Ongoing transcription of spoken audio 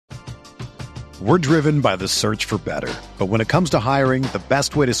We're driven by the search for better. But when it comes to hiring, the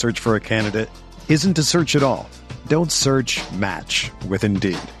best way to search for a candidate isn't to search at all. Don't search, match with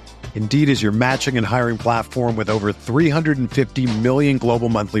Indeed. Indeed is your matching and hiring platform with over 350 million global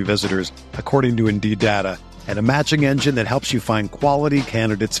monthly visitors, according to Indeed data, and a matching engine that helps you find quality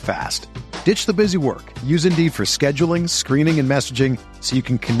candidates fast. Ditch the busy work. Use Indeed for scheduling, screening, and messaging so you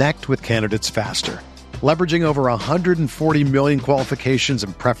can connect with candidates faster. Leveraging over 140 million qualifications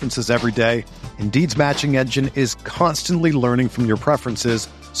and preferences every day, Indeed's matching engine is constantly learning from your preferences,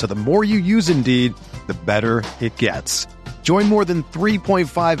 so the more you use Indeed, the better it gets. Join more than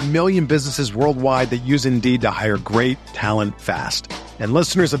 3.5 million businesses worldwide that use Indeed to hire great talent fast. And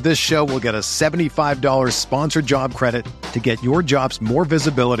listeners of this show will get a $75 sponsored job credit to get your jobs more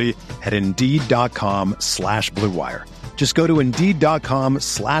visibility at Indeed.com/Blue Wire. Just go to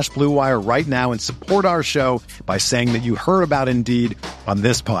Indeed.com/Blue Wire right now and support our show by saying that you heard about Indeed on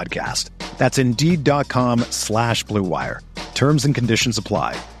this podcast. That's Indeed.com/Blue Wire. Terms and conditions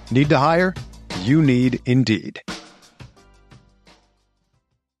apply. Need to hire? You need Indeed.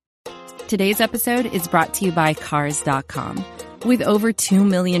 Today's episode is brought to you by Cars.com. With over 2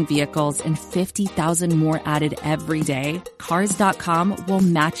 million vehicles and 50,000 more added every day, Cars.com will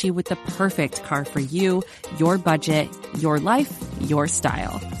match you with the perfect car for you, your budget, your life, your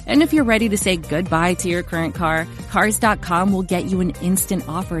style. And if you're ready to say goodbye to your current car, Cars.com will get you an instant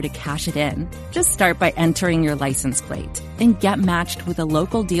offer to cash it in. Just start by entering your license plate and get matched with a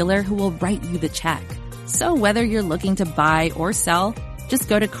local dealer who will write you the check. So whether you're looking to buy or sell, just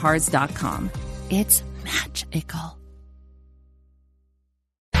go to Cars.com. It's magical.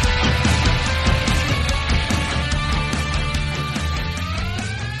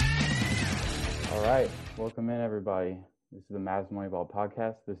 All right, welcome in everybody. This is the Mavs Moneyball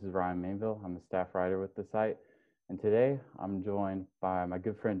podcast. This is Ryan Mainville. I'm a staff writer with the site. And today I'm joined by my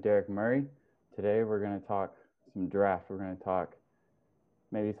good friend Derek Murray. Today we're going to talk some draft. We're going to talk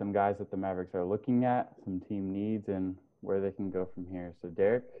maybe some guys that the Mavericks are looking at, some team needs, and where they can go from here. So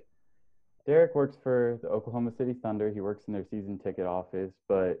Derek works for the Oklahoma City Thunder. He works in their season ticket office,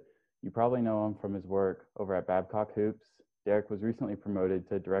 but you probably know him from his work over at Babcock Hoops. Derek was recently promoted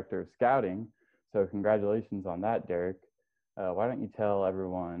to Director of Scouting, so congratulations on that, Derek. Why don't you tell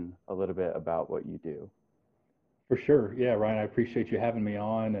everyone a little bit about what you do? For sure. Yeah, Ryan, I appreciate you having me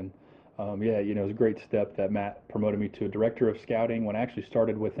on. And it was a great step that Matt promoted me to a Director of Scouting. When I actually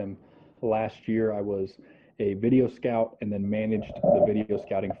started with him last year, I was a video scout and then managed the video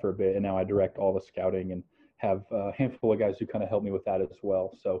scouting for a bit, and now I direct all the scouting and have a handful of guys who kind of help me with that as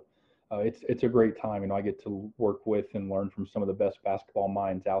well. So it's a great time. I get to work with and learn from some of the best basketball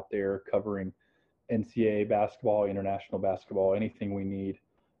minds out there, covering NCAA basketball, international basketball, anything we need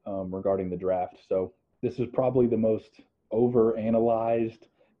regarding the draft. So this is probably the most over-analyzed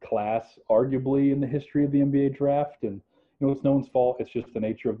class arguably in the history of the NBA draft, and it's no one's fault. It's just the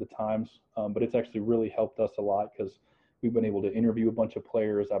nature of the times. But it's actually really helped us a lot because we've been able to interview a bunch of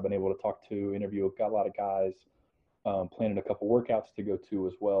players. I've been able to interview a lot of guys, planning a couple workouts to go to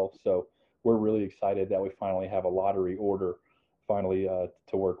as well. So we're really excited that we finally have a lottery order to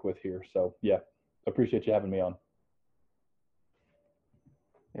work with here. So, yeah, appreciate you having me on.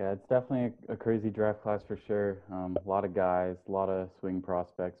 Yeah, it's definitely a crazy draft class for sure. A lot of guys, a lot of swing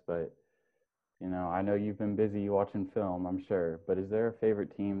prospects, but I know you've been busy watching film, I'm sure, but is there a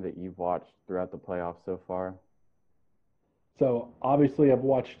favorite team that you've watched throughout the playoffs so far? So obviously I've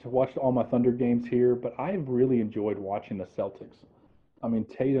watched all my Thunder games here, but I've really enjoyed watching the Celtics. I mean,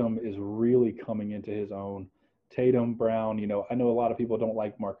 Tatum is really coming into his own. Tatum, Brown, I know a lot of people don't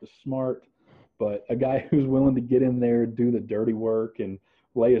like Marcus Smart, but a guy who's willing to get in there, do the dirty work, and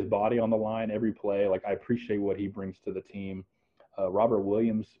lay his body on the line every play, I appreciate what he brings to the team. Robert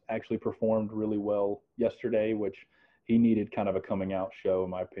Williams actually performed really well yesterday, which he needed kind of a coming out show, in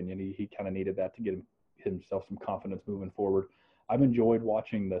my opinion. He kind of needed that to get himself some confidence moving forward. I've enjoyed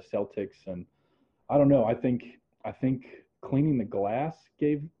watching the Celtics, and I don't know. I think cleaning the glass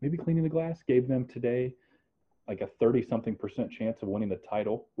gave them today a 30-something% chance of winning the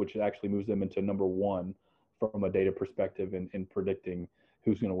title, which actually moves them into number one from a data perspective in predicting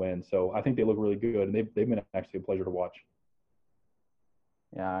who's going to win. So I think they look really good, and they've been actually a pleasure to watch.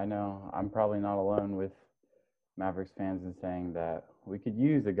 Yeah, I know. I'm probably not alone with Mavericks fans in saying that we could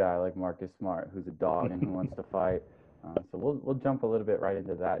use a guy like Marcus Smart, who's a dog and who wants to fight. So we'll jump a little bit right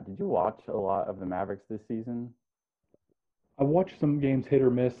into that. Did you watch a lot of the Mavericks this season? I watched some games hit or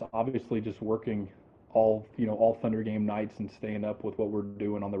miss. Obviously, just working all Thunder game nights and staying up with what we're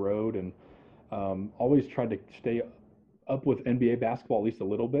doing on the road, and always tried to stay up with NBA basketball at least a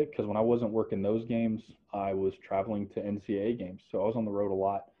little bit, because when I wasn't working those games, I was traveling to NCAA games. So I was on the road a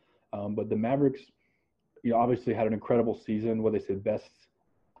lot. But the Mavericks, obviously had an incredible season. What they said, best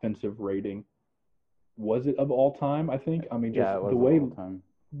offensive rating. Was it of all time? I think. I mean, just Yeah, it was the of way all time.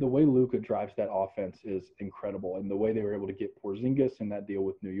 Luka drives that offense is incredible, and the way they were able to get Porzingis in that deal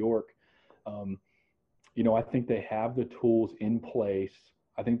with New York. Um, I think they have the tools in place.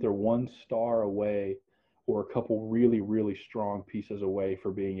 I think they're one star away or a couple really, really strong pieces away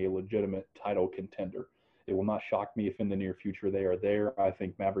for being a legitimate title contender. It will not shock me if in the near future they are there. I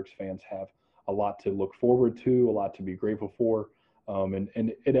think Mavericks fans have a lot to look forward to, a lot to be grateful for. And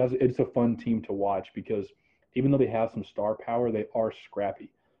it's a fun team to watch because even though they have some star power, they are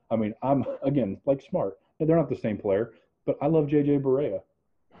scrappy. I mean, I'm, again, like Smart. They're not the same player, but I love JJ Barea.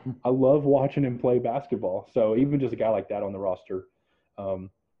 I love watching him play basketball. So even just a guy like that on the roster,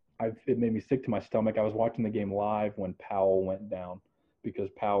 um, it made me sick to my stomach. I was watching the game live when Powell went down because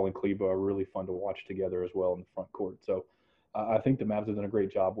Powell and Kleba are really fun to watch together as well in the front court. So I think the Mavs have done a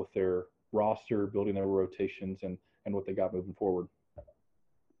great job with their roster, building their rotations, and what they got moving forward.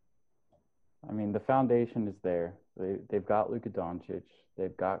 I mean, the foundation is there. They've got Luka Doncic,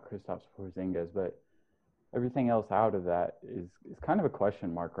 they've got Kristaps Porzingis, but everything else out of that is kind of a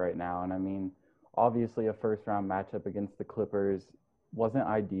question mark right now. And I mean, obviously, a first round matchup against the Clippers wasn't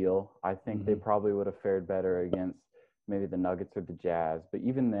ideal. I think they probably would have fared better against maybe the Nuggets or the Jazz. But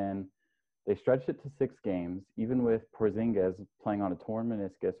even then, they stretched it to 6 games, even with Porzingis playing on a torn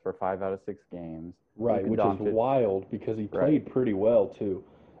meniscus for 5 out of 6 games. Right, Luka which is Doncic, wild because he played pretty well too.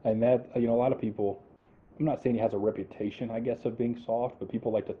 And that, a lot of people, I'm not saying he has a reputation, I guess, of being soft, but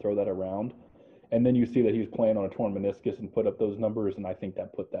people like to throw that around. And then you see that he was playing on a torn meniscus and put up those numbers, and I think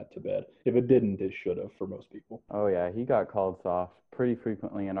that put that to bed. If it didn't, it should have for most people. Oh yeah, he got called soft pretty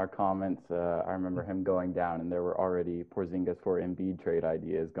frequently in our comments. I remember him going down, and there were already Porzingis for Embiid trade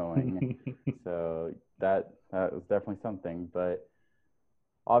ideas going. So that was definitely something. But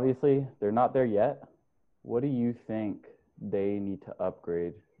obviously, they're not there yet. What do you think they need to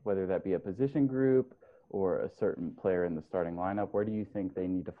upgrade, whether that be a position group or a certain player in the starting lineup? Where do you think they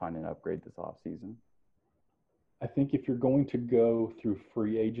need to find an upgrade this offseason? I think if you're going to go through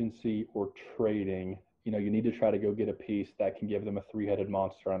free agency or trading, you need to try to go get a piece that can give them a three-headed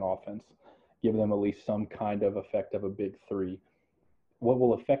monster on offense, give them at least some kind of effect of a big three. What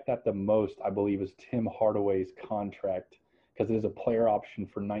will affect that the most, I believe, is Tim Hardaway's contract because it is a player option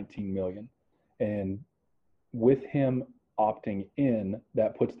for $19 million. And with him opting in,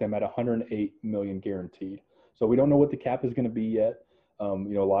 that puts them at $108 million guaranteed. So we don't know what the cap is going to be yet. A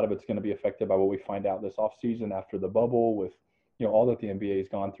lot of it's going to be affected by what we find out this offseason after the bubble with, all that the NBA has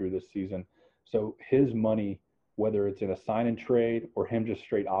gone through this season. So his money, whether it's in a sign and trade or him just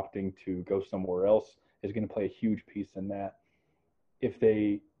straight opting to go somewhere else, is going to play a huge piece in that. If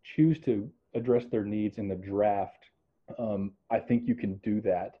they choose to address their needs in the draft, I think you can do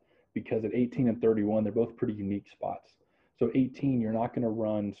that because at 18 and 31, they're both pretty unique spots. So 18, you're not going to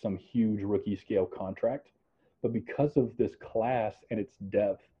run some huge rookie scale contract. But because of this class and its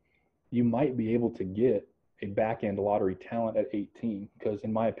depth, you might be able to get a back end lottery talent at 18. Because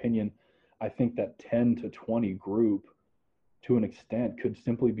in my opinion, I think that 10 to 20 group to an extent could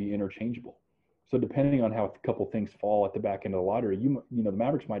simply be interchangeable. So depending on how a couple things fall at the back end of the lottery, the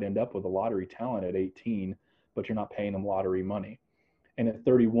Mavericks might end up with a lottery talent at 18, but you're not paying them lottery money. And at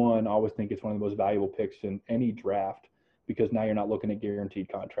 31, I always think it's one of the most valuable picks in any draft because now you're not looking at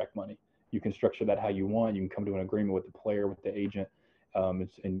guaranteed contract money. You can structure that how you want. You can come to an agreement with the player, with the agent,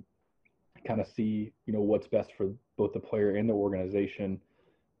 and kind of see, what's best for both the player and the organization.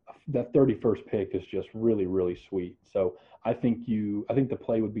 That 31st pick is just really, really sweet. So I think the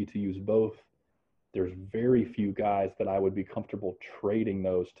play would be to use both. There's very few guys that I would be comfortable trading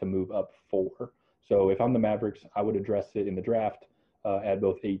those to move up for. So if I'm the Mavericks, I would address it in the draft at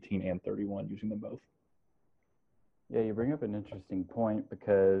both 18 and 31, using them both. Yeah, you bring up an interesting point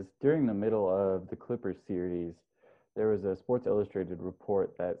because during the middle of the Clippers series, there was a Sports Illustrated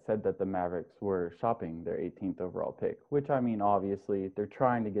report that said that the Mavericks were shopping their 18th overall pick, which I mean, obviously, they're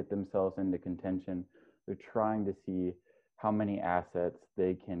trying to get themselves into contention. They're trying to see how many assets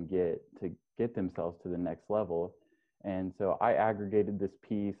they can get to get themselves to the next level. And so I aggregated this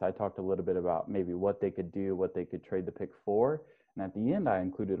piece. I talked a little bit about maybe what they could do, what they could trade the pick for. And at the end, I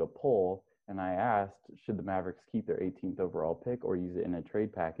included a poll and I asked, should the Mavericks keep their 18th overall pick or use it in a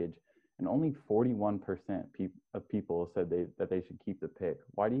trade package? And only 41% of people said that they should keep the pick.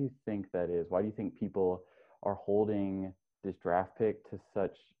 Why do you think that is? Why do you think people are holding this draft pick to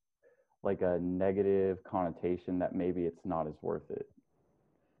such like a negative connotation that maybe it's not as worth it?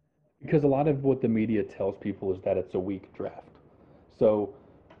 Because a lot of what the media tells people is that it's a weak draft. So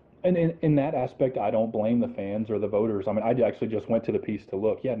And in that aspect, I don't blame the fans or the voters. I mean, I actually just went to the piece to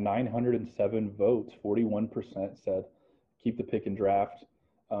look. Yeah, 907 votes, 41% said keep the pick and draft.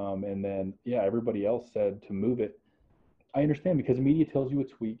 And then, yeah, everybody else said to move it. I understand because the media tells you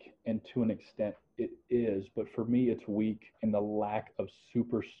it's weak, and to an extent it is. But for me, it's weak in the lack of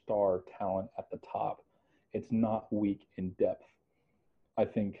superstar talent at the top. It's not weak in depth. I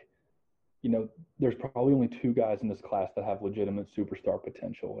think there's probably only two guys in this class that have legitimate superstar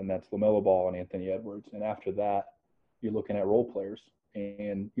potential, and that's LaMelo Ball and Anthony Edwards. And after that, you're looking at role players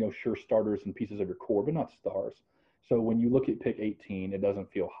and, sure, starters and pieces of your core, but not stars. So when you look at pick 18, it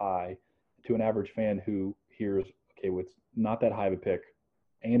doesn't feel high to an average fan who hears, okay, well, it's not that high of a pick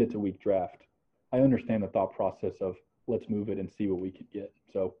and it's a weak draft. I understand the thought process of let's move it and see what we can get.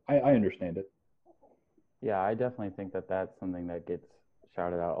 So I understand it. Yeah, I definitely think that that's something that gets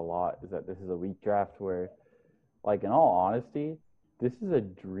shouted out a lot, is that this is a weak draft where, like, in all honesty, this is a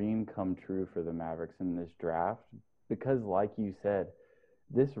dream come true for the Mavericks in this draft because, like you said,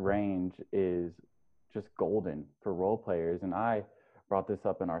 this range is just golden for role players. And I brought this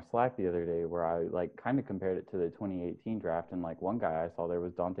up in our Slack the other day where I like kind of compared it to the 2018 draft. And like one guy I saw there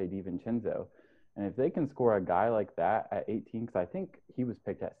was Dante DiVincenzo. And if they can score a guy like that at 18, because I think he was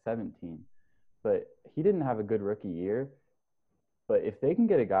picked at 17, but he didn't have a good rookie year. But if they can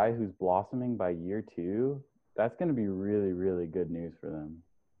get a guy who's blossoming by year two, that's going to be really, really good news for them.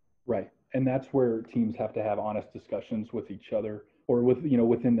 Right. And that's where teams have to have honest discussions with each other or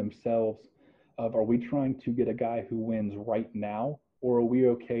within themselves of, are we trying to get a guy who wins right now, or are we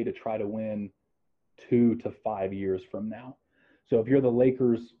okay to try to win 2 to 5 years from now? So if you're the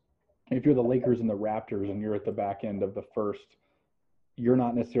Lakers and the Raptors and you're at the back end of the first, you're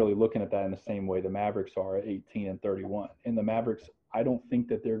not necessarily looking at that in the same way the Mavericks are at 18 and 31. And the Mavericks, I don't think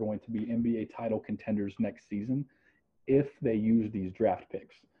that they're going to be NBA title contenders next season if they use these draft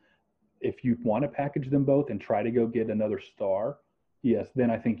picks. If you want to package them both and try to go get another star, yes, then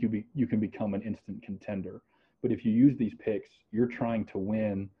I think you can become an instant contender. But if you use these picks, you're trying to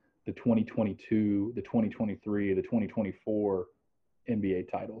win the 2022, the 2023, the 2024 NBA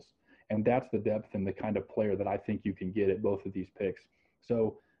titles. And that's the depth and the kind of player that I think you can get at both of these picks.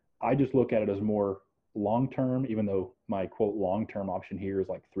 So I just look at it as more long term, even though my quote long term option here is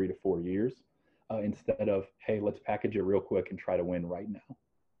like 3 to 4 years, instead of, hey, let's package it real quick and try to win right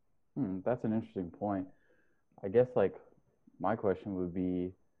now. That's an interesting point. I guess like my question would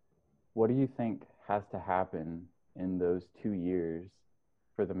be, what do you think has to happen in those 2 years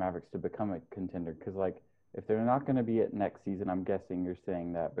for the Mavericks to become a contender? Because like if they're not going to be at next season, I'm guessing you're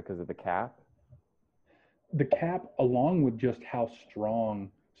saying that because of the cap. The cap, along with just how strong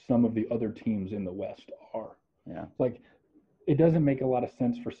some of the other teams in the West are. Yeah. Like it doesn't make a lot of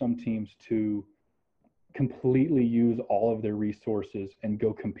sense for some teams to completely use all of their resources and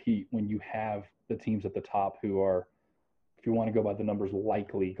go compete when you have the teams at the top who are, if you want to go by the numbers,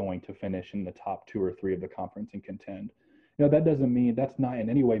 likely going to finish in the top 2 or 3 of the conference and contend. That doesn't mean, that's not in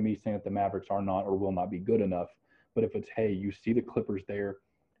any way me saying that the Mavericks are not or will not be good enough. But if it's, hey, you see the Clippers there,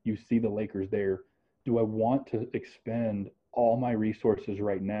 you see the Lakers there, do I want to expend all my resources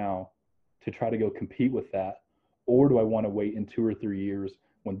right now to try to go compete with that? Or do I want to wait in 2 or 3 years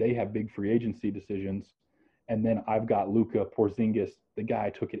when they have big free agency decisions? And then I've got Luka, Porzingis, the guy I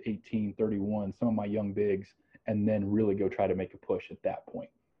took at 18, 31, some of my young bigs, and then really go try to make a push at that point.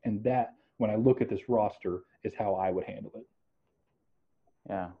 And that, when I look at this roster, is how I would handle it.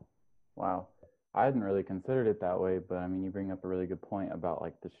 Yeah. Wow. I hadn't really considered it that way, but I mean, you bring up a really good point about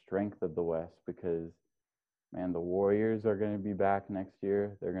like the strength of the West because, man, the Warriors are going to be back next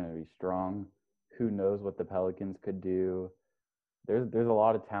year. They're going to be strong. Who knows what the Pelicans could do? There's a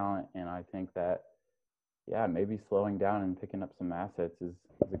lot of talent, and I think that, yeah, maybe slowing down and picking up some assets is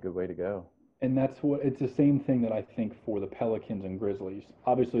a good way to go. And it's the same thing that I think for the Pelicans and Grizzlies.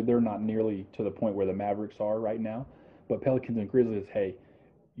 Obviously, they're not nearly to the point where the Mavericks are right now, but Pelicans and Grizzlies, hey,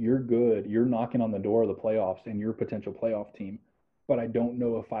 you're good. You're knocking on the door of the playoffs and you're a potential playoff team. But I don't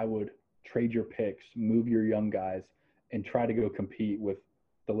know if I would trade your picks, move your young guys, and try to go compete with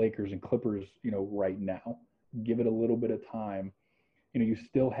the Lakers and Clippers, right now. Give it a little bit of time. You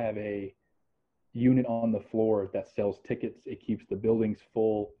still have a unit on the floor that sells tickets. It keeps the buildings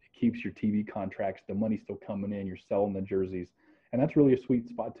full. It keeps your TV contracts. The money's still coming in. You're selling the jerseys. And that's really a sweet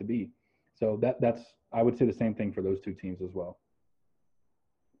spot to be. So that's I would say the same thing for those two teams as well.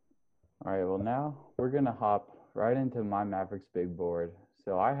 All right, well, now we're going to hop right into my Mavericks big board.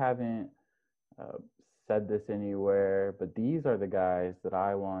 So I haven't said this anywhere, but these are the guys that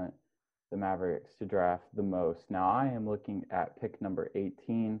I want the Mavericks to draft the most. Now, I am looking at pick number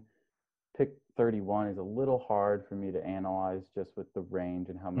 18. pick 31 is a little hard for me to analyze just with the range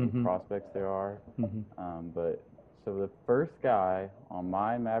and how many prospects there are. But so the first guy on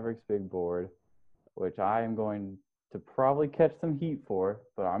my Mavericks big board, which I am going to probably catch some heat for,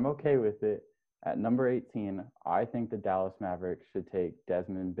 but I'm okay with it. At number 18, I think the Dallas Mavericks should take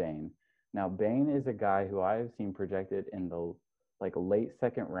Desmond Bane. Now, Bane is a guy who I have seen projected in the late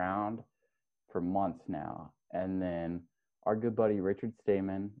second round for months now. And then our good buddy Richard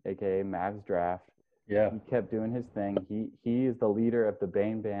Stayman, aka Mavs Draft, he kept doing his thing. He is the leader of the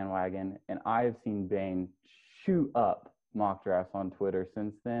Bane bandwagon, and I have seen Bane shoot up mock drafts on Twitter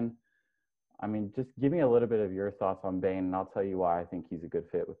since then. I mean, just give me a little bit of your thoughts on Bane, and I'll tell you why I think he's a good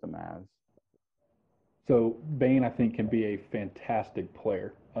fit with the Mavs. So Bane, I think, can be a fantastic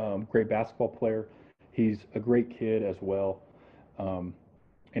player, great basketball player. He's a great kid as well.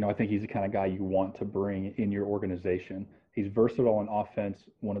 I think he's the kind of guy you want to bring in your organization. He's versatile on offense,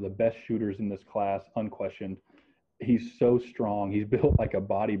 one of the best shooters in this class, unquestioned. He's so strong. He's built like a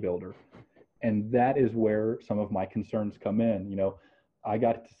bodybuilder. And that is where some of my concerns come in. I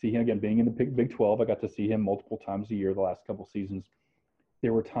got to see him, again, being in the Big 12, I got to see him multiple times a year the last couple seasons.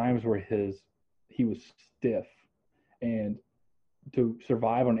 There were times where he was stiff. And to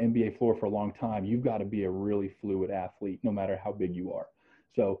survive on an NBA floor for a long time, you've got to be a really fluid athlete, no matter how big you are.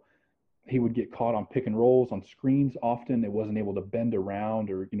 So he would get caught on pick and rolls on screens often. It wasn't able to bend around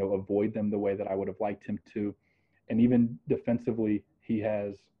or, avoid them the way that I would have liked him to. And even defensively,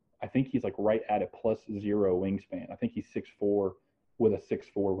 I think he's like right at a +0 wingspan. I think he's 6'4" with a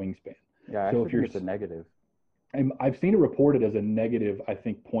 6'4" wingspan. Yeah, I think it's a negative. I've seen it reported as a negative, I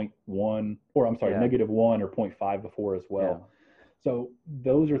think, -1 or -1 or 0.5 before as well. Yeah. So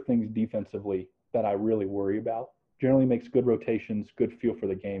those are things defensively that I really worry about. Generally makes good rotations, good feel for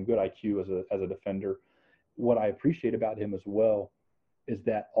the game, good IQ as a defender. What I appreciate about him as well is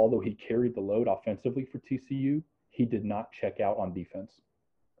that although he carried the load offensively for TCU, he did not check out on defense.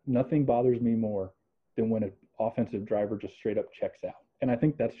 Nothing bothers me more than when an offensive driver just straight up checks out. And I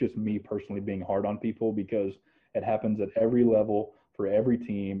think that's just me personally being hard on people because it happens at every level for every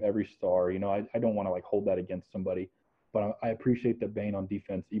team, every star. I don't want to hold that against somebody, but I appreciate that Bane on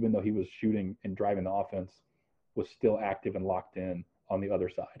defense, even though he was shooting and driving the offense, was still active and locked in on the other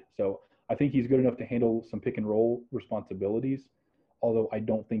side. So I think he's good enough to handle some pick and roll responsibilities, although I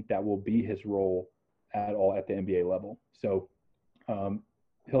don't think that will be his role at all at the NBA level. So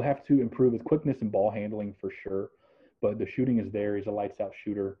he'll have to improve his quickness and ball handling for sure, but the shooting is there. He's a lights out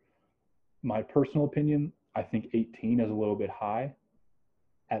shooter. My personal opinion, I think 18 is a little bit high.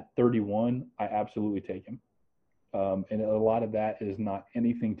 At 31, I absolutely take him. And a lot of that is not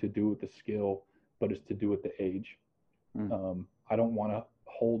anything to do with the skill, but it's to do with the age. I don't want to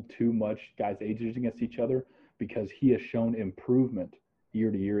hold too much guys' ages against each other because he has shown improvement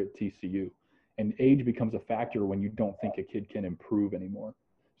year to year at TCU. And age becomes a factor when you don't think a kid can improve anymore.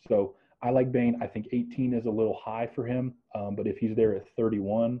 So I like Bane. I think 18 is a little high for him. But if he's there at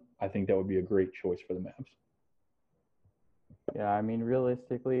 31, I think that would be a great choice for the Mavs. Yeah, I mean,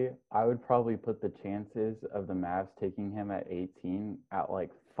 realistically, I would probably put the chances of the Mavs taking him at 18 at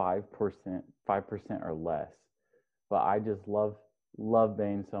 5% or less. But I just love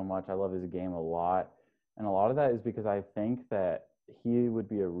Bane so much. I love his game a lot. And a lot of that is because I think that he would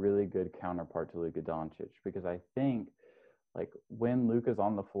be a really good counterpart to Luka Doncic. Because I think, when Luka's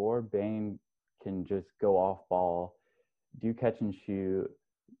on the floor, Bane can just go off ball, do catch and shoot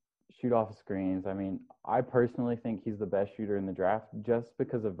off screens. I mean, I personally think he's the best shooter in the draft just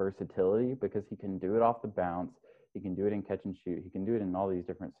because of versatility, because he can do it off the bounce. He can do it in catch and shoot. He can do it in all these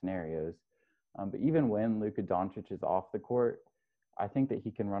different scenarios. But even when Luka Doncic is off the court, I think that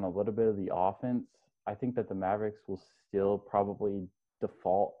he can run a little bit of the offense. I think that the Mavericks will still probably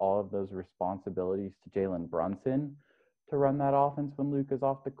default all of those responsibilities to Jalen Brunson to run that offense when Luka's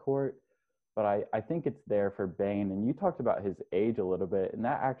off the court. But I think it's there for Bane. And you talked about his age a little bit, and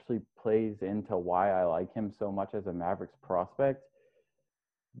that actually plays into why I like him so much as a Mavericks prospect,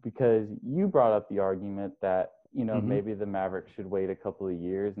 because you brought up the argument that, maybe the Mavericks should wait a couple of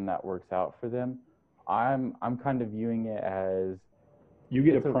years and that works out for them. I'm kind of viewing it as you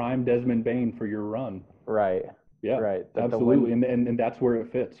get a prime Desmond Bane for your run. Right. Yeah, right. Absolutely. And that's where it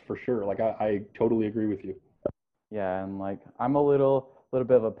fits for sure. I totally agree with you. Yeah. And I'm a little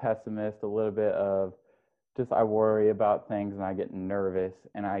bit of a pessimist, a little bit of just, I worry about things and I get nervous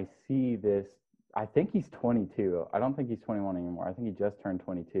and I see this. I think he's 22. I don't think he's 21 anymore. I think he just turned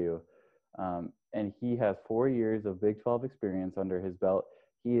 22. And he has 4 years of Big 12 experience under his belt.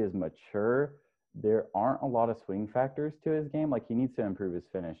 He is mature. There aren't a lot of swing factors to his game. He needs to improve his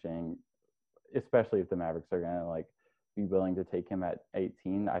finishing, especially if the Mavericks are going to be willing to take him at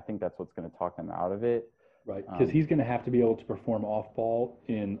 18. I think that's what's going to talk them out of it. Right, because he's going to have to be able to perform off ball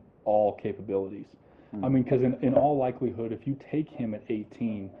in all capabilities. I mean, because in all likelihood, if you take him at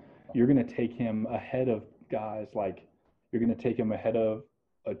 18, you're going to take him ahead of guys like you're going to take him ahead of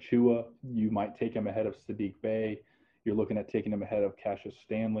Achua. You might take him ahead of Sadiq Bey. You're looking at taking him ahead of Cassius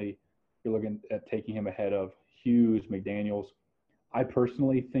Stanley. You're looking at taking him ahead of Hughes, McDaniels. I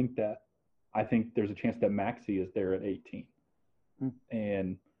personally think there's a chance that Maxey is there at 18.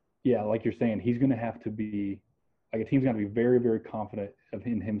 And yeah, like you're saying, he's going to have to be like a team's going to be very, very confident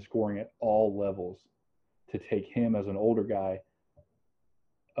in him scoring at all levels to take him as an older guy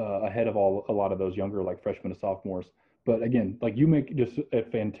ahead of a lot of those younger like freshmen and sophomores. But again, like you make just a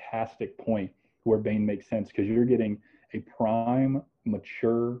fantastic point where Bane makes sense because you're getting a prime,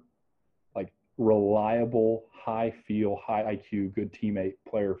 mature, like reliable, high feel, high IQ, good teammate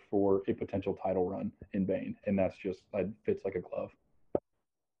player for a potential title run in Bane, and that fits like a glove.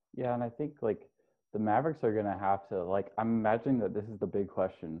 Yeah, and I think like the Mavericks are going to have to like I'm imagining that this is the big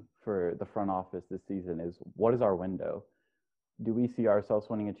question for the front office this season is what is our window? Do we see ourselves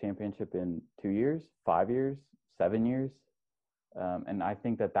winning a championship in 2 years, 5 years, 7 years? And I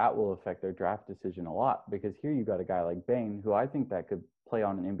think that will affect their draft decision a lot because here you got a guy like Bane who I think that could play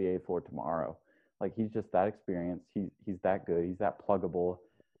on an NBA floor tomorrow. Like he's just that experienced. He's that good. He's that pluggable.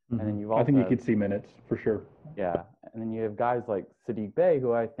 And then you've also I think he could see minutes for sure. Yeah, and then you have guys like Sadiq Bey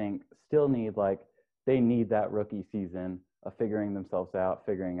who I think still need they need that rookie season of figuring themselves out,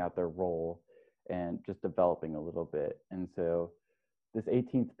 figuring out their role, and just developing a little bit. And so this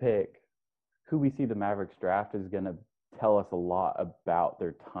 18th pick, who we see the Mavericks draft is going to tell us a lot about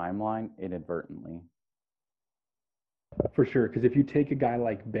their timeline inadvertently. For sure, because if you take a guy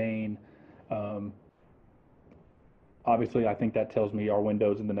like Bane, obviously I think that tells me our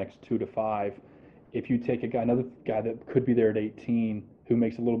window's in the next 2 to 5. If you take another guy that could be there at 18 who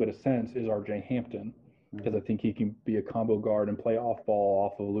makes a little bit of sense is RJ Hampton, because I think he can be a combo guard and play off ball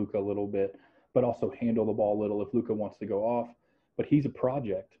off of Luka a little bit, but also handle the ball a little if Luka wants to go off. But he's a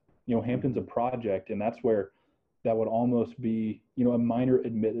project. Hampton's a project, and that's where that would almost be, a minor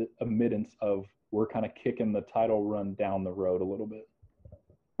admittance of we're kind of kicking the title run down the road a little bit.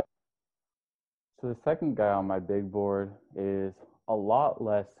 So the second guy on my big board is a lot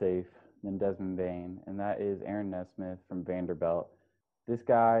less safe than Desmond Bane, and that is Aaron Nesmith from Vanderbilt. This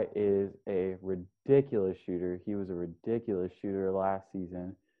guy is a ridiculous shooter. He was a ridiculous shooter last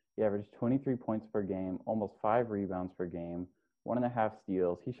season. He averaged 23 points per game, almost 5 rebounds per game, 1.5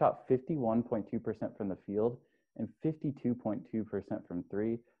 steals. He shot 51.2% from the field and 52.2% from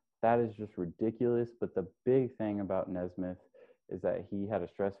three. That is just ridiculous. But the big thing about Nesmith is that he had a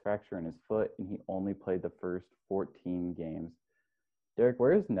stress fracture in his foot and he only played the first 14 games. Derek,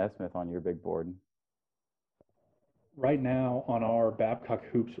 where is Nesmith on your big board? Right now on our Babcock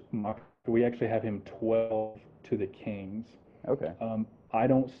Hoops mock, we actually have him 12 to the Kings. Okay. I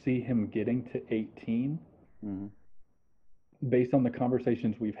don't see him getting to 18 based on the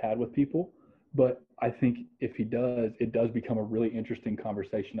conversations we've had with people. But I think if he does, it does become a really interesting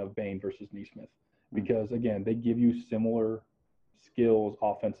conversation of Bane versus Nesmith. Because, again, they give you similar skills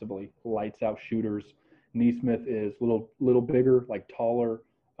offensively, lights out shooters. Nesmith is a little bigger, like taller,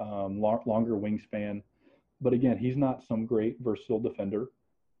 longer wingspan. But again, he's not some great versatile defender.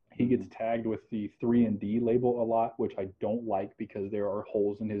 He gets tagged with the 3-and-D label a lot, which I don't like because there are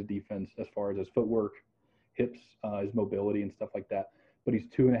holes in his defense as far as his footwork, hips, his mobility, and stuff like that. But he's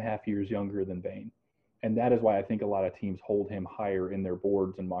 2.5 years younger than Bane. And that is why I think a lot of teams hold him higher in their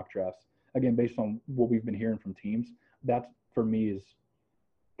boards and mock drafts. Again, based on what we've been hearing from teams, that's for me is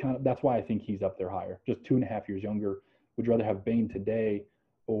that's why I think he's up there higher. Just 2.5 years younger. Would you rather have Bane today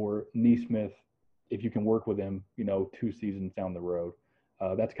or Nesmith if you can work with him, 2 seasons down the road?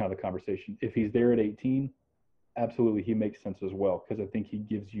 That's kind of the conversation. If he's there at 18, absolutely he makes sense as well because I think he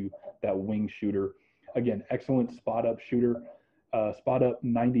gives you that wing shooter. Again, excellent spot up shooter. Spot up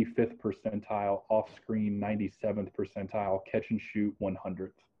 95th percentile, off screen 97th percentile, catch and shoot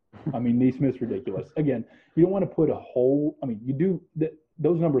 100th. I mean, Nesmith's ridiculous. Again, you don't want to put a whole. I mean, you do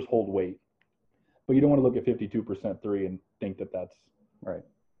those numbers hold weight, but you don't want to look at 52% three and think that that's right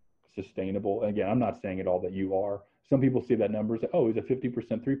sustainable. And again, I'm not saying at all that you are. Some people see that number and say, "Oh, he's a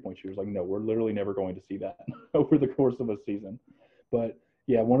 50% 3-point shooter." It's like, no, we're literally never going to see that over the course of a season. But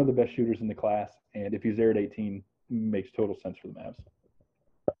yeah, one of the best shooters in the class, and if he's there at 18, makes total sense for the Mavs.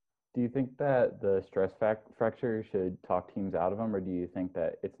 Do you think that the stress fracture should talk teams out of him, or do you think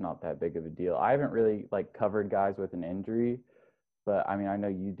that it's not that big of a deal? I haven't really covered guys with an injury, but I mean, I know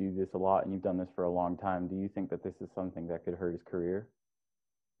you do this a lot and you've done this for a long time. Do you think that this is something that could hurt his career?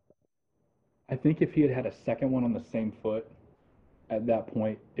 I think if he had had a second one on the same foot, at that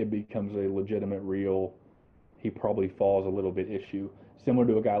point it becomes a legitimate real he probably falls a little bit issue, similar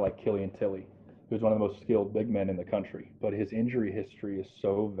to a guy like Killian Tilly, who's one of the most skilled big men in the country. But his injury history is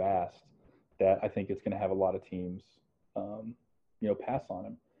so vast that I think it's going to have a lot of teams, pass on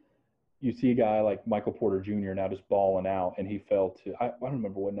him. You see a guy like Michael Porter Jr. now just balling out, and he fell to I don't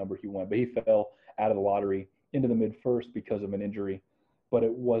remember what number he went, but he fell out of the lottery into the mid first because of an injury, but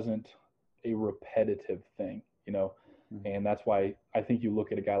it wasn't a repetitive thing, and that's why I think you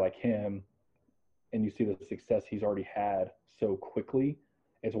look at a guy like him and you see the success he's already had so quickly.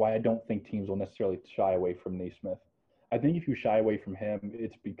 It's why I don't think teams will necessarily shy away from Naismith. I think if you shy away from him,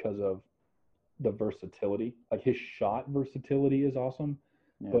 it's because of the versatility. Like his shot versatility is awesome,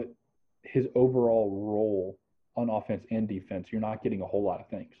 but his overall role on offense and defense, you're not getting a whole lot of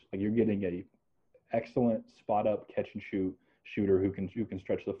things. Like you're getting a excellent spot up catch and shoot shooter who can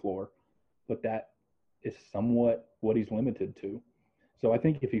stretch the floor, but that is somewhat what he's limited to. So I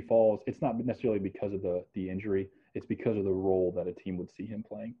think if he falls, it's not necessarily because of the injury. It's because of the role that a team would see him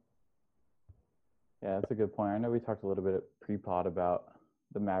playing. Yeah, that's a good point. I know we talked a little bit pre-pod about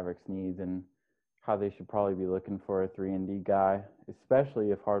the Mavericks' needs and how they should probably be looking for a 3-and-D guy, especially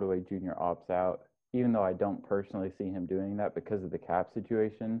if Hardaway Jr. opts out, even though I don't personally see him doing that because of the cap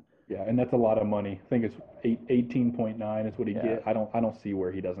situation. Yeah, and that's a lot of money. I think it's 18.9 is what he get. I don't see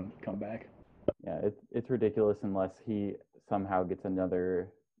where he doesn't come back. Yeah, it's ridiculous unless he somehow gets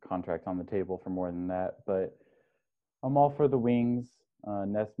another contract on the table for more than that. But I'm all for the wings.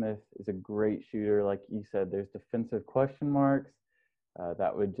 Nesmith is a great shooter. Like you said, there's defensive question marks.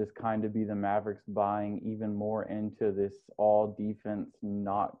 That would just kind of be the Mavericks buying even more into this all defense,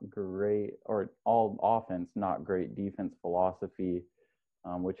 not great, or all offense, not great defense philosophy,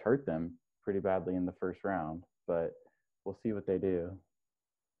 which hurt them pretty badly in the first round. But we'll see what they do.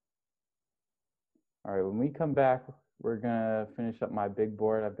 All right, when we come back, we're going to finish up my big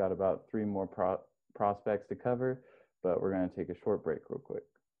board. I've got about 3 more prospects to cover, but we're going to take a short break real quick.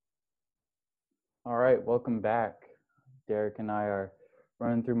 All right, welcome back. Derek and I are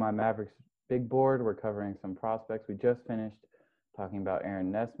running through my Mavericks big board. We're covering some prospects. We just finished talking about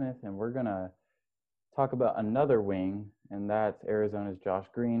Aaron Nesmith, and we're going to talk about another wing, and that's Arizona's Josh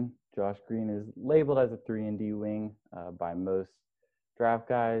Green. Josh Green is labeled as a 3-and-D wing by most draft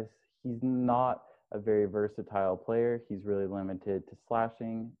guys. He's not a very versatile player. He's really limited to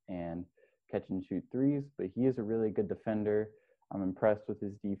slashing and catch and shoot threes, but he is a really good defender. I'm impressed with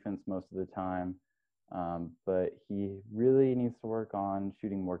his defense most of the time, but he really needs to work on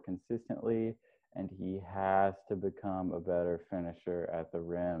shooting more consistently, and he has to become a better finisher at the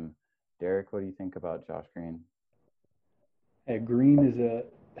rim. Derek, what do you think about Josh Green? Hey, Green is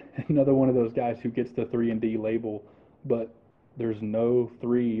another one of those guys who gets the 3-and-D label, but there's no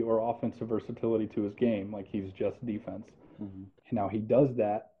 3 or offensive versatility to his game. Like he's just defense. Mm-hmm. Now he does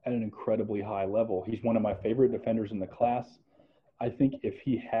that at an incredibly high level. He's one of my favorite defenders in the class. I think if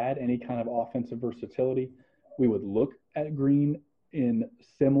he had any kind of offensive versatility, we would look at Green in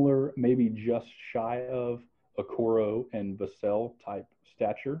similar, maybe just shy of Okoro and Vassell type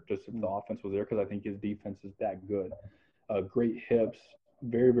stature, just if the offense was there, because I think his defense is that good. Great hips,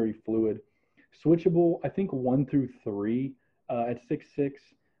 very, very fluid. Switchable, I think 1 through 3 at 6'6".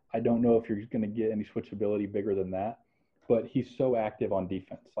 I don't know if you're going to get any switchability bigger than that, but he's so active on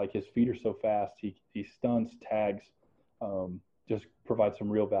defense. Like his feet are so fast. He stunts, tags, just provides some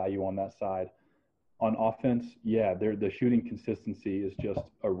real value on that side. On offense, the shooting consistency is just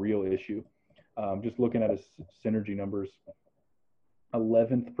a real issue. Just looking at his synergy numbers,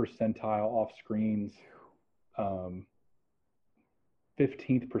 11th percentile off screens,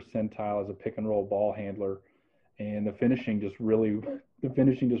 15th percentile as a pick and roll ball handler, and the finishing just really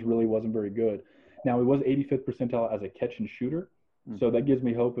wasn't very good. Now he was 85th percentile as a catch and shooter, so that gives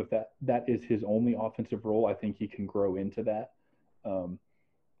me hope if that is his only offensive role. I think he can grow into that.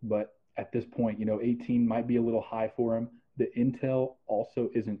 But at this point, 18 might be a little high for him. The intel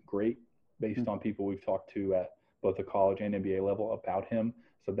also isn't great based on people we've talked to at both the college and NBA level about him.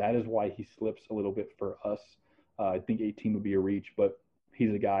 So that is why he slips a little bit for us. I think 18 would be a reach, but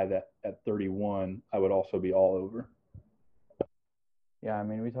he's a guy that at 31, I would also be all over. Yeah, I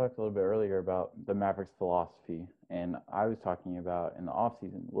mean, we talked a little bit earlier about the Mavericks philosophy, and I was talking about in the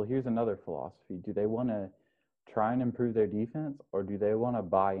offseason. Well, here's another philosophy. Do they want to try and improve their defense, or do they want to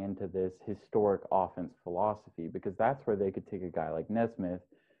buy into this historic offense philosophy? Because that's where they could take a guy like Nesmith,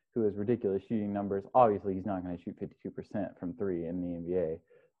 who has ridiculous shooting numbers. Obviously, he's not going to shoot 52% from 3 in the NBA,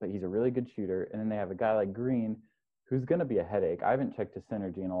 but he's a really good shooter. And then they have a guy like Green, who's going to be a headache. I haven't checked his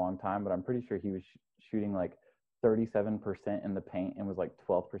synergy in a long time, but I'm pretty sure he was shooting like 37% in the paint and was like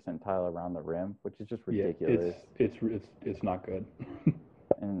 12th percentile around the rim, which is just ridiculous. Yeah, it's not good.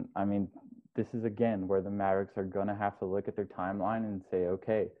 And I mean, this is again where the Mavericks are going to have to look at their timeline and say,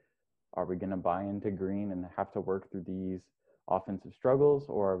 okay, are we going to buy into Green and have to work through these offensive struggles,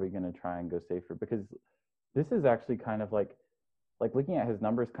 or are we going to try and go safer? Because this is actually kind of like looking at his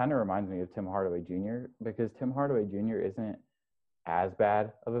numbers kind of reminds me of Tim Hardaway Jr. because Tim Hardaway Jr. isn't as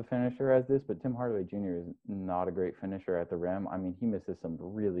bad of a finisher as this, but Tim Hardaway Jr. is not a great finisher at the rim. I mean, he misses some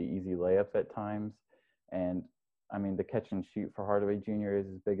really easy layups at times. And I mean, the catch and shoot for Hardaway Jr. is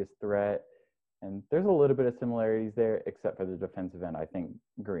his biggest threat. And there's a little bit of similarities there, except for the defensive end. I think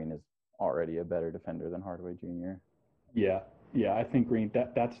Green is already a better defender than Hardaway Jr. Yeah, I think Green,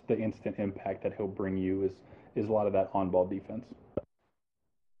 that's the instant impact that he'll bring you is a lot of that on-ball defense.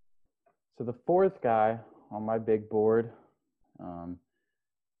 So the fourth guy on my big board,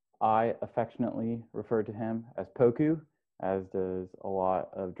 I affectionately refer to him as Poku, as does a lot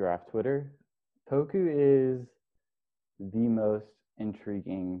of draft Twitter. Poku is the most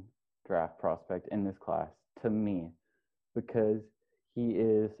intriguing draft prospect in this class to me because he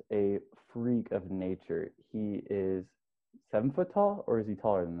is a freak of nature. He is 7 foot tall, or is he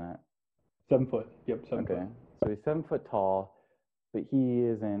taller than that? 7 foot. Yep, 7 foot. Okay, so he's 7 foot tall, but he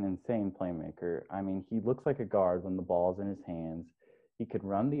is an insane playmaker. I mean, he looks like a guard when the ball's in his hands. He could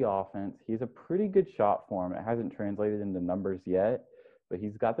run the offense. He's a pretty good shot form. It hasn't translated into numbers yet, but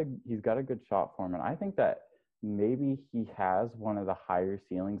he's got a good shot form, and I think that maybe he has one of the higher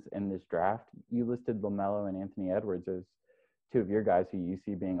ceilings in this draft. You listed LaMelo and Anthony Edwards as two of your guys who you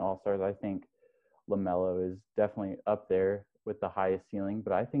see being all-stars. I think LaMelo is definitely up there with the highest ceiling,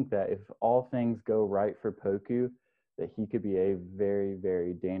 but I think that if all things go right for Poku, that he could be a very,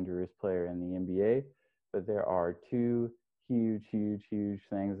 very dangerous player in the NBA. But there are two huge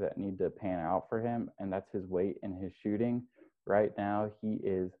things that need to pan out for him, and that's his weight and his shooting. Right now, he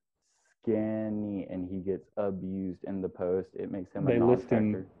is skinny and he gets abused in the post. It makes him a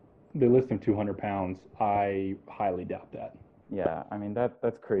non-factor. They list him 200 pounds. I highly doubt that. Yeah, I mean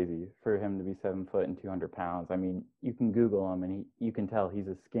that's crazy for him to be 7 foot and 200 pounds. I mean, you can Google him and you can tell he's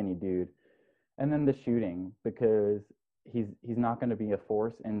a skinny dude. And then the shooting, because he's not going to be a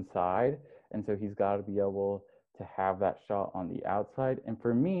force inside, and so he's got to be able to have that shot on the outside. And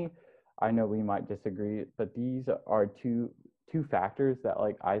for me, I know we might disagree, but these are two factors that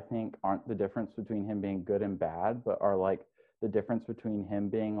like I think aren't the difference between him being good and bad, but are like the difference between him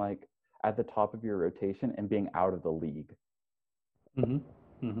being like at the top of your rotation and being out of the league.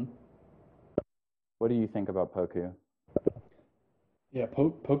 What do you think about Poku? Yeah,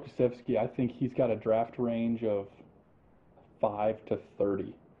 Pokusevski, I think he's got a draft range of 5 to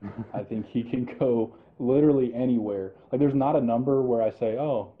 30. I think he can go literally anywhere. Like, there's not a number where I say,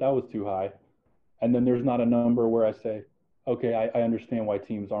 oh, that was too high. And then there's not a number where I say, okay, I understand why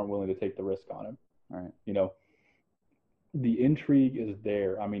teams aren't willing to take the risk on him. Right. You know, the intrigue is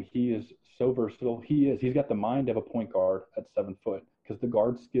there. I mean, he is so versatile. He's got the mind of a point guard at 7 foot because the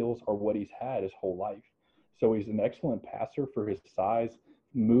guard skills are what he's had his whole life. So he's an excellent passer for his size,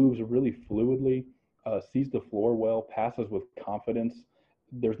 moves really fluidly, sees the floor well, passes with confidence.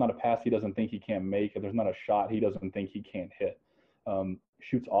 There's not a pass he doesn't think he can't make, and there's not a shot he doesn't think he can't hit.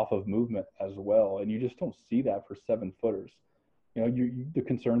 Shoots off of movement as well, and you just don't see that for 7 footers. You know, the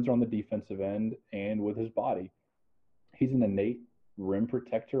concerns are on the defensive end and with his body. He's an innate rim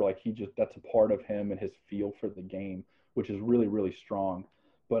protector. Like that's a part of him and his feel for the game, which is really, really strong.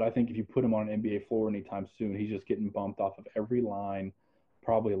 But I think if you put him on an NBA floor anytime soon, he's just getting bumped off of every line,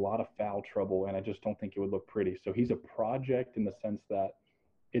 probably a lot of foul trouble, and I just don't think it would look pretty. So he's a project in the sense that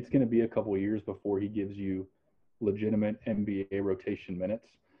it's going to be a couple of years before he gives you legitimate NBA rotation minutes.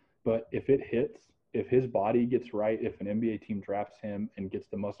 But if it hits, if his body gets right, if an NBA team drafts him and gets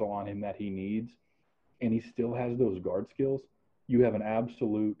the muscle on him that he needs, and he still has those guard skills, you have an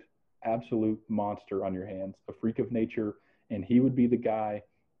absolute monster on your hands, a freak of nature, and he would be the guy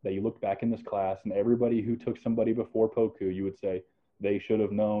that you look back in this class and everybody who took somebody before Poku, you would say they should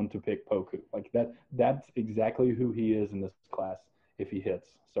have known to pick Poku. Like that's exactly who he is in this class if he hits.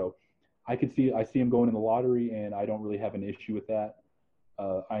 So I see him going in the lottery, and I don't really have an issue with that.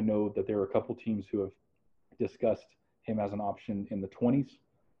 I know that there are a couple teams who have discussed him as an option in the 20s,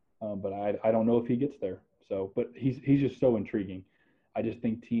 but I don't know if he gets there. So, but he's just so intriguing. I just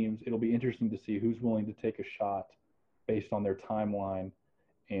think it'll be interesting to see who's willing to take a shot based on their timeline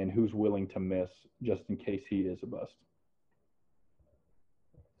and who's willing to miss just in case he is a bust.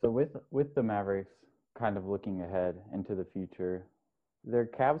 So with the Mavericks kind of looking ahead into the future, their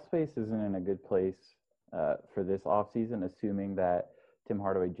cap space isn't in a good place for this offseason, assuming that Tim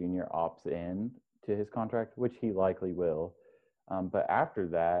Hardaway Jr. opts in to his contract, which he likely will. But after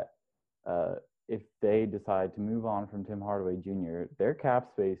that, if they decide to move on from Tim Hardaway Jr., their cap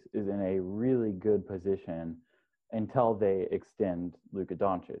space is in a really good position until they extend Luka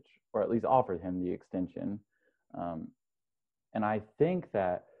Doncic, or at least offer him the extension. And I think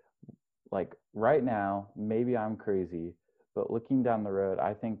that, like, right now, maybe I'm crazy, but looking down the road,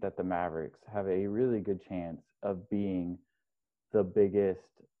 I think that the Mavericks have a really good chance of being the biggest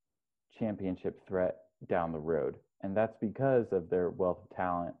championship threat down the road. And that's because of their wealth of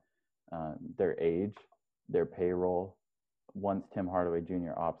talent, their age, their payroll, once Tim Hardaway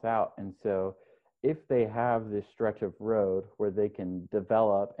Jr. opts out. And so if they have this stretch of road where they can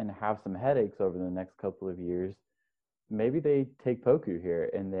develop and have some headaches over the next couple of years, maybe they take Poku here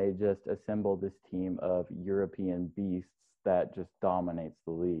and they just assemble this team of European beasts that just dominates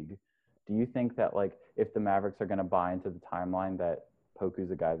the league. Do you think that, like, if the Mavericks are going to buy into the timeline, that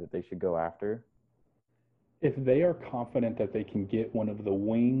Poku's a guy that they should go after? If they are confident that they can get one of the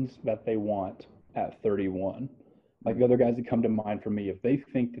wings that they want at 31, like the other guys that come to mind for me, if they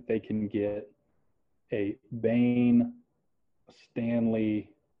think that they can get a Bane, Stanley,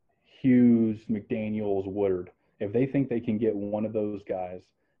 Hughes, McDaniels, Woodard, if they think they can get one of those guys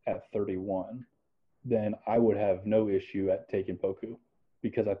at 31, then I would have no issue at taking Poku,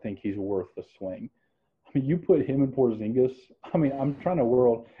 because I think he's worth the swing. I mean, you put him and Porzingis, I mean, I'm trying to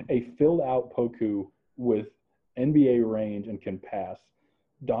world a filled-out Poku with NBA range and can pass,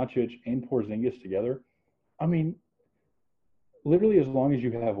 Doncic and Porzingis together. I mean, literally, as long as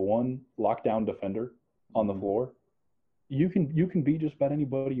you have one lockdown defender on the floor, you can beat just about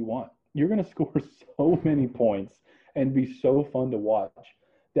anybody you want. You're going to score so many points and be so fun to watch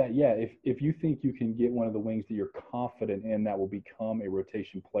that, yeah, if you think you can get one of the wings that you're confident in that will become a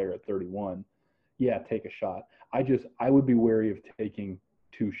rotation player at 31, yeah, take a shot. I would be wary of taking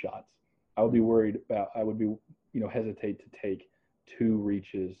two shots. I would be hesitate to take two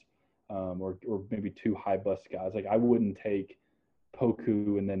reaches or maybe two high bust guys. Like, I wouldn't take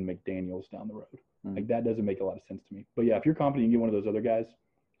Poku and then McDaniels down the road. Like, that doesn't make a lot of sense to me. But yeah, if you're confident you can get one of those other guys,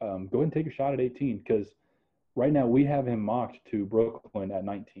 go ahead and take a shot at 18, because right now we have him mocked to Brooklyn at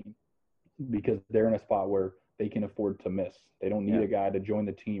 19 because they're in a spot where they can afford to miss. They don't need a guy to join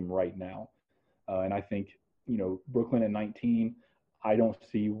the team right now. And I think, Brooklyn at 19, I don't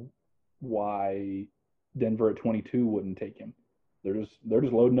see why Denver at 22 wouldn't take him. They're just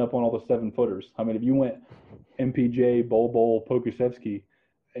loading up on all the 7-footers. I mean, if you went MPJ, Bol, Pokusevski,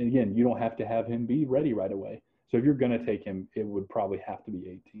 and again, you don't have to have him be ready right away. So if you're going to take him, it would probably have to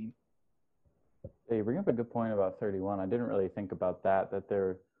be 18. Yeah, you bring up a good point about 31. I didn't really think about that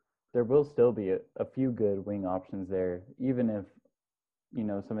there will still be a few good wing options there, even if,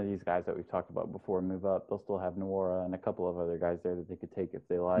 some of these guys that we've talked about before move up. They'll still have Nwora and a couple of other guys there that they could take if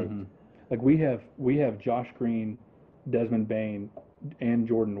they like. Like, we have Josh Green, Desmond Bane, and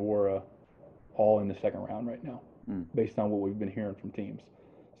Jordan Nwora all in the second round right now, based on what we've been hearing from teams.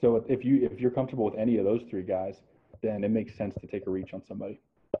 So if you're comfortable with any of those three guys, then it makes sense to take a reach on somebody.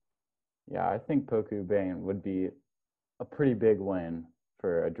 Yeah, I think Poku Bane would be a pretty big win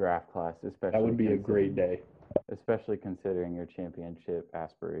for a draft class, especially. That would be a great day. Especially considering your championship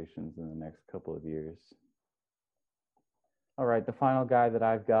aspirations in the next couple of years. All right, the final guy that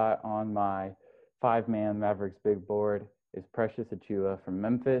I've got on my 5-man Mavericks big board is Precious Achiuwa from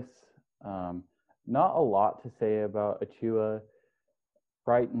Memphis. Not a lot to say about Achiuwa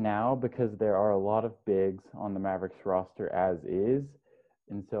right now because there are a lot of bigs on the Mavericks roster as is.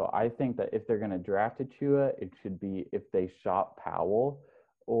 And so I think that if they're going to draft Achiuwa, it should be if they shop Powell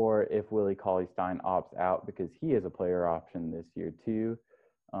or if Willie Cauley-Stein opts out because he is a player option this year too,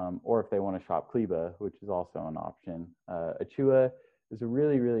 or if they want to shop Kleba, which is also an option. Achiuwa is a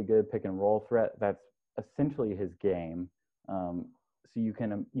really, really good pick and roll threat. That's essentially his game. So you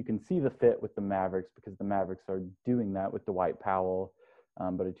can see the fit with the Mavericks because the Mavericks are doing that with Dwight Powell.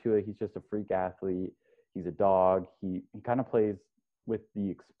 But Achiuwa, he's just a freak athlete. He's a dog. He kind of plays with the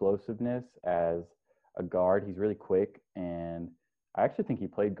explosiveness as a guard. He's really quick, and I actually think he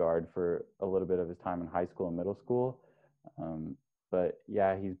played guard for a little bit of his time in high school and middle school. But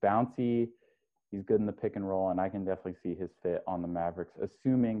yeah, he's bouncy. He's good in the pick and roll, and I can definitely see his fit on the Mavericks,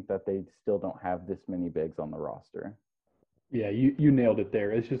 assuming that they still don't have this many bigs on the roster. Yeah, you nailed it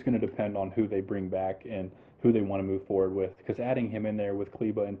there. It's just going to depend on who they bring back and who they want to move forward with, because adding him in there with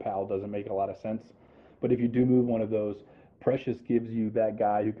Kleba and Powell doesn't make a lot of sense. But if you do move one of those, Precious gives you that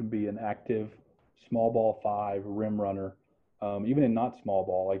guy who can be an active small ball 5 rim runner, even in not small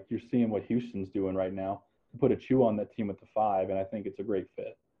ball. Like, you're seeing what Houston's doing right now. You put Achiuwa on that team with the 5, and I think it's a great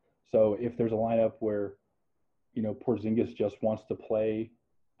fit. So if there's a lineup where, Porzingis just wants to play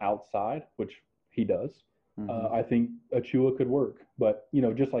outside, which he does. Mm-hmm. I think Achua could work. But,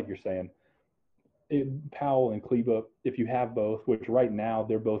 just like you're saying, Powell and Kleba, if you have both, which right now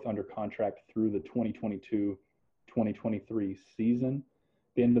they're both under contract through the 2022-2023 season,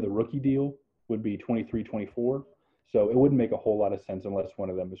 the end of the rookie deal would be 23-24. So it wouldn't make a whole lot of sense unless one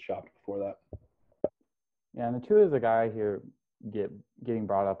of them is shopped before that. Yeah, and Achua is a guy here getting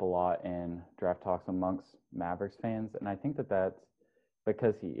brought up a lot in draft talks amongst Mavericks fans, and I think that's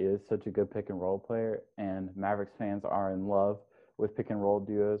because he is such a good pick and roll player, and Mavericks fans are in love with pick and roll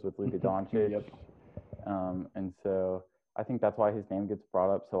duos with Luka Doncic. Yep. And so I think that's why his name gets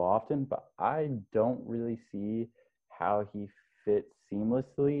brought up so often, but I don't really see how he fits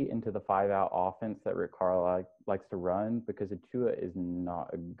seamlessly into the 5-out offense that Rick Carlisle likes to run, because Achua is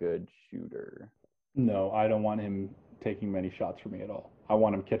not a good shooter. No, I don't want him taking many shots for me at all. I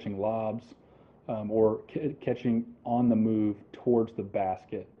want him catching lobs or catching on the move towards the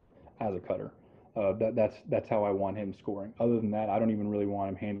basket as a cutter. That's how I want him scoring. Other than that, I don't even really want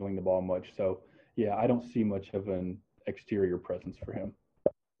him handling the ball much. So, yeah, I don't see much of an exterior presence for him.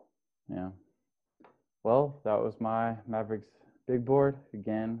 Yeah. Well, that was my Mavericks big board.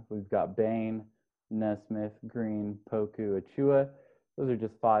 Again, we've got Bane, Nesmith, Green, Poku, Achua. Those are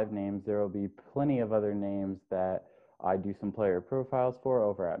just 5 names. There will be plenty of other names that I do some player profiles for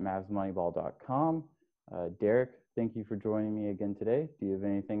over at mavsmoneyball.com. Derek, thank you for joining me again today. Do you have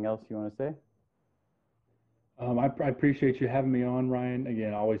anything else you want to say? I appreciate you having me on, Ryan.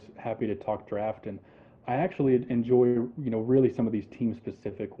 Again, always happy to talk draft, and I actually enjoy, really some of these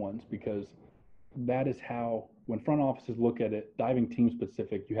team-specific ones, because that is how, when front offices look at it, diving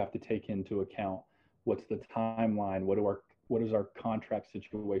team-specific, you have to take into account what's the timeline, what does our contract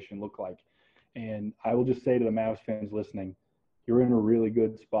situation look like. And I will just say to the Mavs fans listening, you're in a really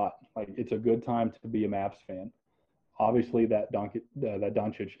good spot. Like, it's a good time to be a Mavs fan. Obviously, that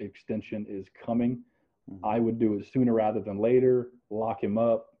Doncic extension is coming. Mm-hmm. I would do it sooner rather than later. Lock him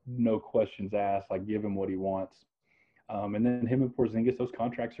up, no questions asked. Like, give him what he wants. And then him and Porzingis, those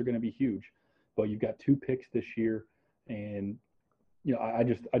contracts are going to be huge. But you've got 2 picks this year, and I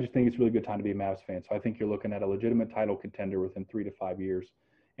just think it's a really good time to be a Mavs fan. So I think you're looking at a legitimate title contender within 3 to 5 years.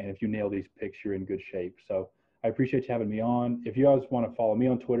 And if you nail these picks, you're in good shape. So I appreciate you having me on. If you guys want to follow me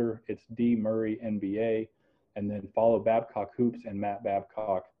on Twitter, it's DMurrayNBA, and then follow Babcock Hoops and Matt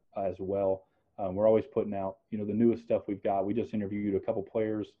Babcock as well. We're always putting out, the newest stuff we've got. We just interviewed a couple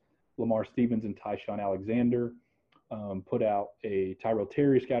players, Lamar Stevens and Tyshawn Alexander. Put out a Tyrell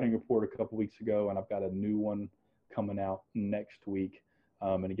Terry scouting report a couple weeks ago, and I've got a new one coming out next week.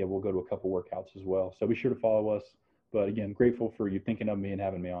 And again, we'll go to a couple workouts as well. So be sure to follow us. But again, grateful for you thinking of me and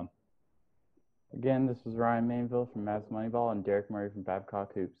having me on. Again, this was Ryan Mainville from Mavs Moneyball and Derek Murray from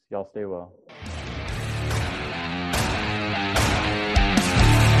Babcock Hoops. Y'all stay well.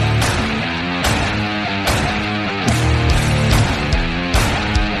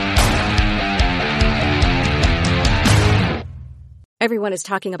 Everyone is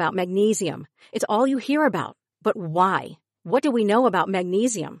talking about magnesium. It's all you hear about. But why? What do we know about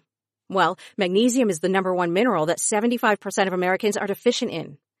magnesium? Well, magnesium is the #1 mineral that 75% of Americans are deficient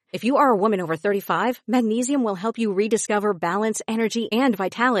in. If you are a woman over 35, magnesium will help you rediscover balance, energy, and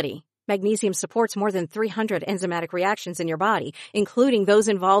vitality. Magnesium supports more than 300 enzymatic reactions in your body, including those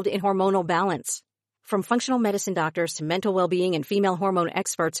involved in hormonal balance. From functional medicine doctors to mental well-being and female hormone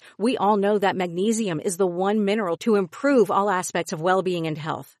experts, we all know that magnesium is the one mineral to improve all aspects of well-being and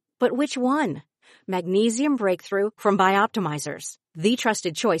health. But which one? Magnesium Breakthrough from Bioptimizers, the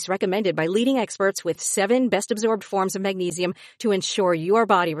trusted choice recommended by leading experts with 7 best-absorbed forms of magnesium to ensure your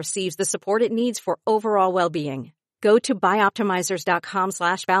body receives the support it needs for overall well-being. Go to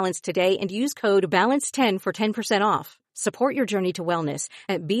bioptimizers.com/balance today and use code BALANCE10 for 10% off. Support your journey to wellness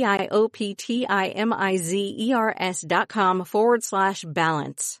at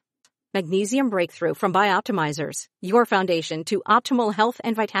bioptimizers.com/balance. Magnesium Breakthrough from Bioptimizers, your foundation to optimal health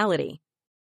and vitality.